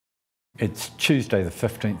It's Tuesday the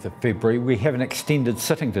 15th of February. We have an extended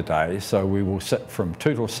sitting today, so we will sit from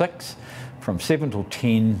 2 till 6, from 7 till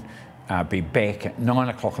 10, be back at 9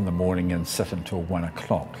 o'clock in the morning and sit until 1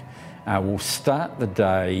 o'clock. We'll start the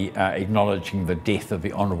day acknowledging the death of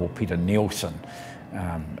the Honourable Peter Neilson,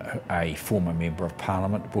 a former Member of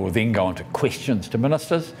Parliament. We'll then go on to questions to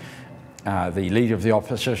ministers. The Leader of the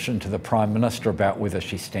Opposition to the Prime Minister about whether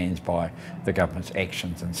she stands by the government's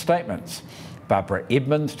actions and statements. Barbara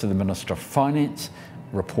Edmonds to the Minister of Finance,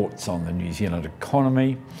 reports on the New Zealand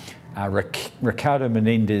economy. Ricardo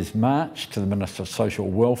Menendez-March to the Minister of Social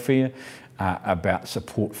Welfare about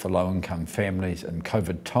support for low-income families in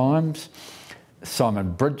COVID times.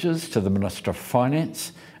 Simon Bridges to the Minister of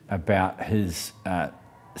Finance about his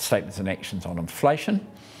statements and actions on inflation.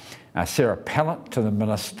 Sarah Pallett to the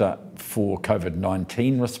Minister for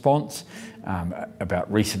COVID-19 response about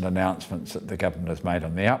recent announcements that the government has made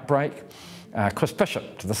on the outbreak. Chris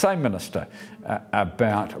Bishop to the same Minister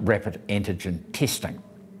about rapid antigen testing.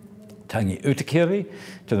 Tangi Utikere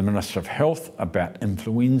to the Minister of Health about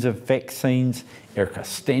influenza vaccines. Erica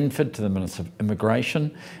Stanford to the Minister of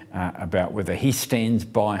Immigration about whether he stands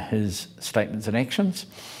by his statements and actions.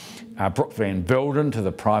 Brooke Van Velden to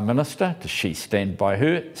the Prime Minister, does she stand by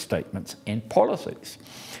her statements and policies?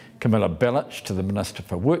 Camilla Bellich to the Minister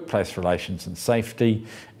for Workplace Relations and Safety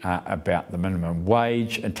about the minimum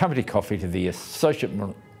wage, and Tamati Coffey to the Associate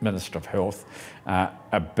Minister of Health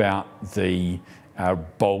about the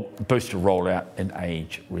booster rollout in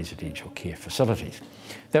aged residential care facilities.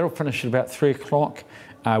 That'll finish at about 3 o'clock.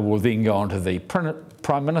 We'll then go on to the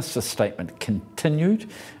Prime Minister's statement continued,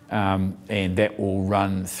 and that will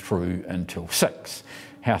run through until 6.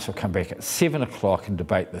 House will come back at 7 o'clock and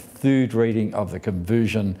debate the third reading of the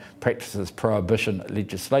Conversion Practices Prohibition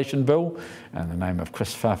Legislation Bill in the name of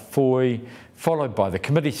Chris Farfoy, followed by the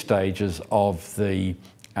committee stages of the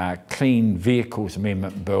Clean Vehicles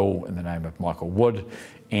Amendment Bill in the name of Michael Wood,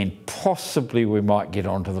 and possibly we might get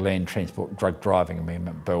onto the Land Transport Drug Driving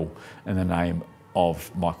Amendment Bill in the name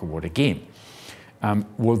of Michael Wood again.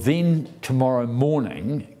 We'll then tomorrow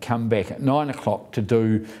morning come back at 9 o'clock to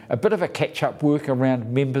do a bit of a catch-up work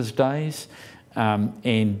around members' days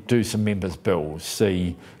and do some members' bills.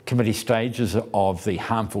 The committee stages of the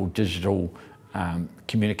Harmful Digital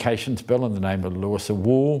Communications Bill in the name of Lewis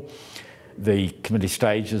Wall, the committee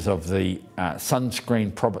stages of the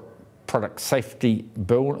Sunscreen Product Safety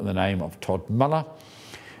Bill in the name of Todd Miller,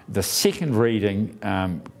 the second reading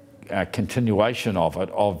continuation of it,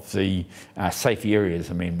 of the Safe Areas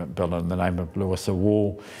Amendment Bill in the name of Lewis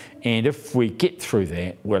Wall. And if we get through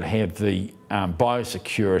that, we'll have the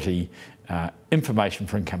Biosecurity Information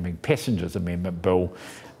for Incoming Passengers Amendment Bill,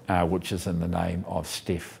 which is in the name of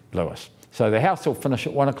Steph Lewis. So the House will finish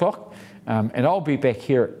at 1 o'clock, and I'll be back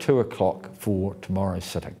here at 2 o'clock for tomorrow's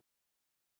sitting.